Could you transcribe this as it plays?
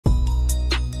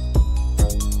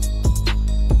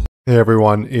Hey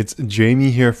everyone, it's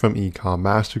Jamie here from Ecom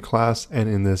Masterclass, and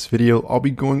in this video, I'll be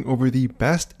going over the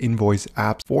best invoice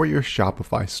apps for your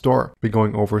Shopify store. I'll be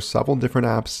going over several different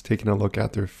apps, taking a look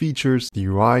at their features, the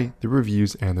UI, the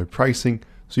reviews, and their pricing,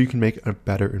 so you can make a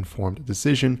better informed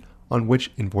decision on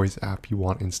which invoice app you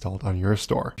want installed on your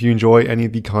store. If you enjoy any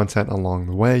of the content along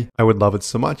the way, I would love it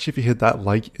so much if you hit that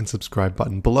like and subscribe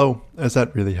button below, as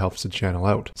that really helps the channel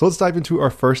out. So let's dive into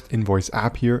our first invoice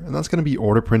app here, and that's going to be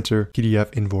Order Printer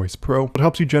PDF Invoice Pro. It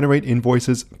helps you generate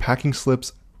invoices, packing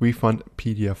slips, refund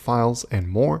PDF files, and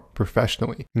more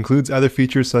professionally. It includes other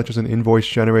features such as an invoice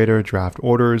generator, draft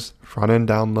orders, front-end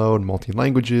download,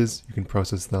 multi-languages. You can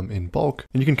process them in bulk,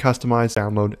 and you can customize,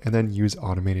 download, and then use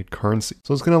automated currency.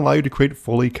 So it's going to allow you to create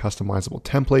fully customizable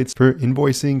templates for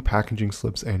invoicing, packaging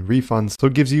slips, and refunds. So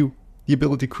it gives you the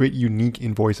ability to create unique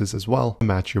invoices as well to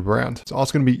match your brand. It's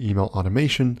also going to be email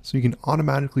automation, so you can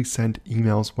automatically send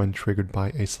emails when triggered by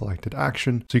a selected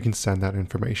action, so you can send that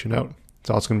information out. It's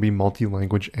also going to be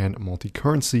multi-language and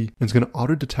multi-currency, and it's going to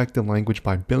auto-detect the language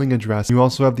by billing address. You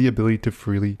also have the ability to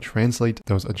freely translate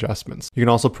those adjustments. You can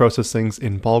also process things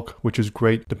in bulk, which is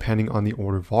great depending on the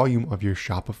order volume of your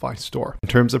Shopify store. In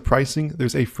terms of pricing,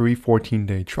 there's a free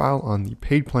 14-day trial on the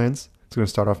paid plans. It's going to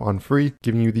start off on free,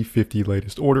 giving you the 50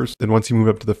 latest orders. Then once you move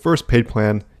up to the first paid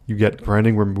plan, you get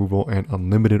branding removal and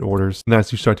unlimited orders. And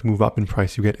as you start to move up in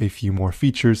price, you get a few more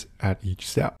features at each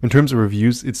step. In terms of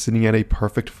reviews, it's sitting at a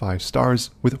perfect 5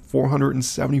 stars with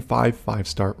 475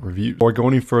 5-star reviews. Before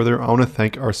going any further, I want to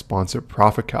thank our sponsor,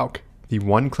 CalC, the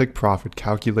one-click profit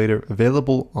calculator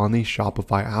available on the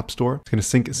Shopify App Store. It's going to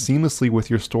sync seamlessly with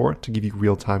your store to give you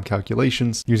real-time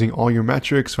calculations using all your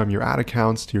metrics from your ad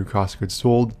accounts to your cost of goods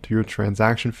sold to your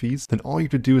transaction fees. Then all you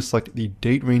have to do is select the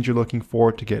date range you're looking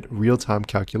for to get real-time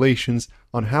calculations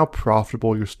on how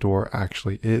profitable your store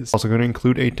actually is. Also going to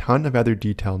include a ton of other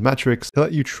detailed metrics to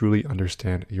let you truly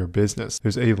understand your business.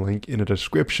 There's a link in the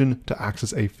description to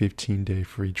access a 15-day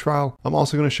free trial. I'm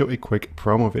also going to show a quick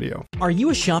promo video. Are you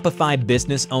a Shopify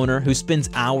business owner who spends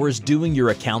hours doing your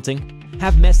accounting?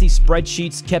 Have messy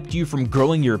spreadsheets kept you from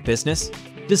growing your business?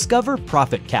 Discover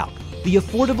Profit Calc, the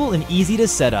affordable and easy to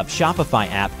set up Shopify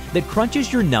app that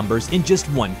crunches your numbers in just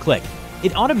one click.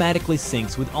 It automatically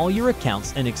syncs with all your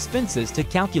accounts and expenses to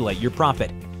calculate your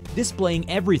profit, displaying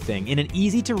everything in an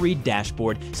easy-to-read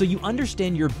dashboard so you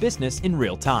understand your business in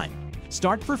real time.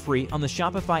 Start for free on the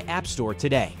Shopify App Store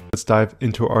today. Let's dive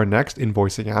into our next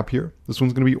invoicing app here. This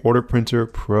one's going to be Order Printer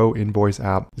Pro Invoice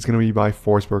app. It's going to be by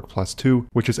Forsberg Plus 2,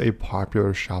 which is a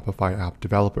popular Shopify app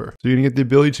developer. So you're going to get the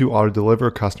ability to auto-deliver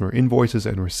customer invoices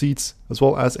and receipts, as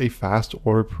well as a fast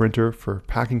order printer for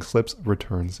packing slips,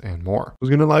 returns, and more. It's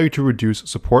going to allow you to reduce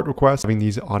support requests, having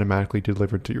these automatically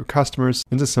delivered to your customers.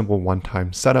 It's a simple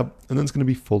one-time setup, and then it's going to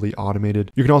be fully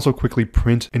automated. You can also quickly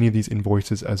print any of these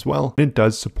invoices as well, and it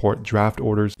does support draft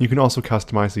orders. You can also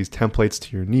customize these templates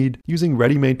to your needs using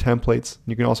ready-made templates.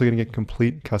 You can also get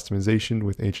complete customization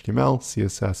with HTML,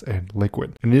 CSS, and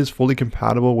Liquid. And it is fully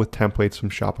compatible with templates from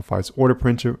Shopify's Order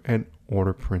Printer and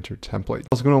Order Printer template. It's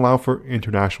also going to allow for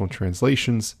international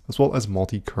translations as well as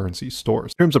multi-currency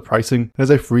stores. In terms of pricing, it has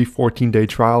a free 14-day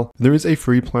trial. There is a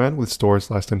free plan with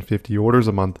stores less than 50 orders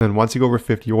a month. And once you go over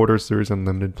 50 orders, there is an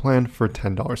unlimited plan for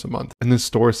 $10 a month. And this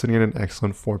store is sitting at an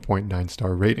excellent 4.9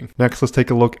 star rating. Next, let's take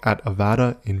a look at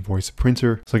Avada Invoice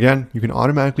Printer. So again, you can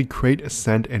automatically create,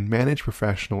 send, and manage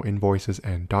professional invoices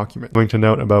and documents. Something to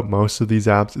note about most of these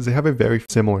apps is they have a very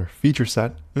similar feature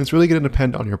set, and it's really going to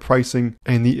depend on your pricing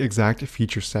and the exact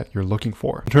feature set you're looking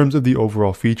for. In terms of the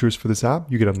overall features for this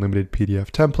app, you get unlimited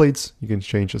PDF templates, you can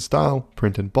change the style,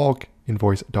 print in bulk,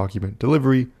 invoice document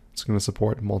delivery. It's going to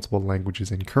support multiple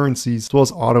languages and currencies, as well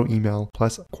as auto email,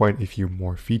 plus quite a few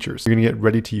more features. You're going to get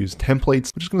ready to use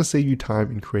templates, which is going to save you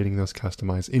time in creating those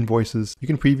customized invoices. You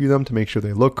can preview them to make sure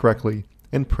they look correctly,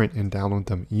 and print and download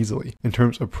them easily. In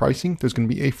terms of pricing, there's going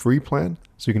to be a free plan,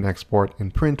 so you can export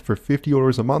and print for 50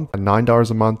 orders a month. At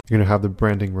 $9 a month, you're going to have the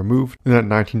branding removed. And at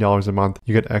 $19 a month,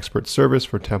 you get expert service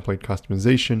for template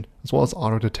customization, as well as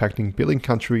auto-detecting billing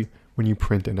country when you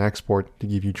print and export to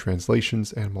give you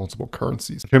translations and multiple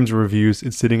currencies. In terms of reviews,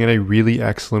 it's sitting at a really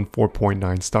excellent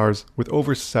 4.9 stars with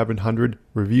over 700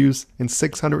 reviews and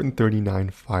 639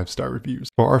 5-star reviews.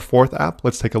 For our fourth app,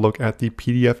 let's take a look at the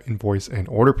PDF Invoice and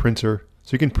Order Printer.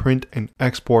 So you can print and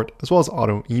export, as well as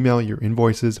auto email your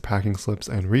invoices, packing slips,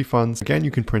 and refunds. Again,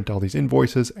 you can print all these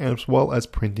invoices as well as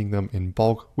printing them in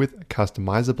bulk with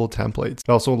customizable templates. It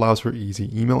also allows for easy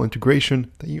email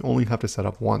integration that you only have to set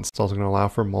up once. It's also going to allow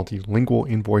for multilingual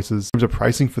invoices. In terms of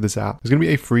pricing for this app, there's going to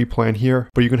be a free plan here,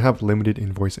 but you can have limited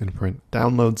invoice and print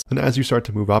downloads. And as you start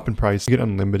to move up in price, you get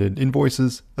unlimited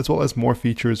invoices, as well as more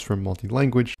features from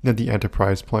multi-language. And at the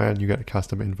enterprise plan, you get a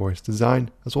custom invoice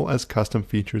design, as well as custom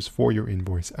features for your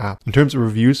invoice app. In terms of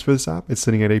reviews for this app, it's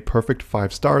sitting at a perfect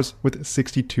 5 stars with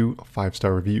 62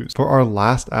 5-star reviews. For our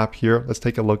last app here, let's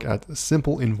take a look at the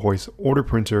Simple Invoice Order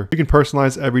Printer. You can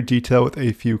personalize every detail with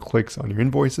a few clicks on your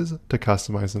invoices to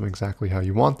customize them exactly how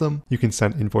you want them. You can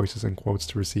send invoices and quotes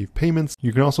to receive payments.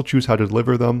 You can also choose how to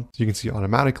deliver them. So you can see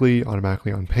automatically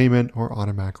on payment, or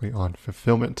automatically on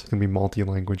fulfillment. It's going to be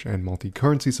multi-language and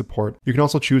multi-currency support. You can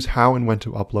also choose how and when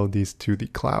to upload these to the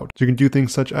cloud. So you can do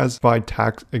things such as provide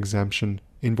tax exemption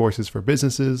invoices for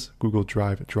businesses, Google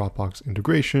Drive, Dropbox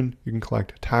integration. You can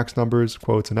collect tax numbers,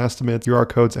 quotes and estimates, QR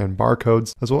codes and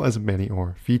barcodes, as well as many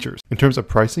more features. In terms of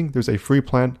pricing, there's a free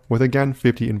plan with, again,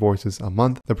 50 invoices a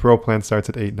month. The pro plan starts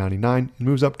at $8.99 and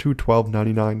moves up to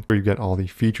 $12.99, where you get all the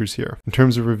features here. In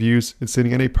terms of reviews, it's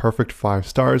sitting at a perfect 5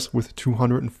 stars with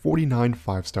 249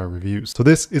 5-star reviews. So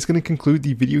this is going to conclude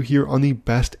the video here on the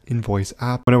best invoice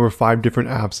app. Went over 5 different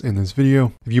apps in this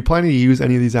video. If you plan to use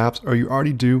any of these apps, or you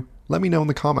already do, let me know in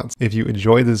the comments. If you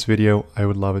enjoyed this video, I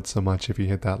would love it so much if you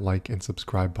hit that like and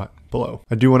subscribe button below.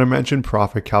 I do want to mention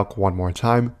Profit Calc one more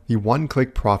time, the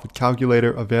one-click profit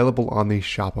calculator available on the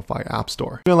Shopify App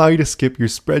Store. It will allow you to skip your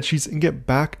spreadsheets and get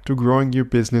back to growing your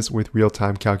business with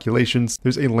real-time calculations.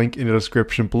 There's a link in the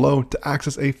description below to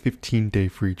access a 15-day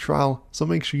free trial, so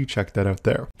make sure you check that out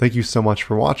there. Thank you so much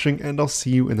for watching, and I'll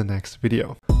see you in the next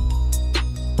video.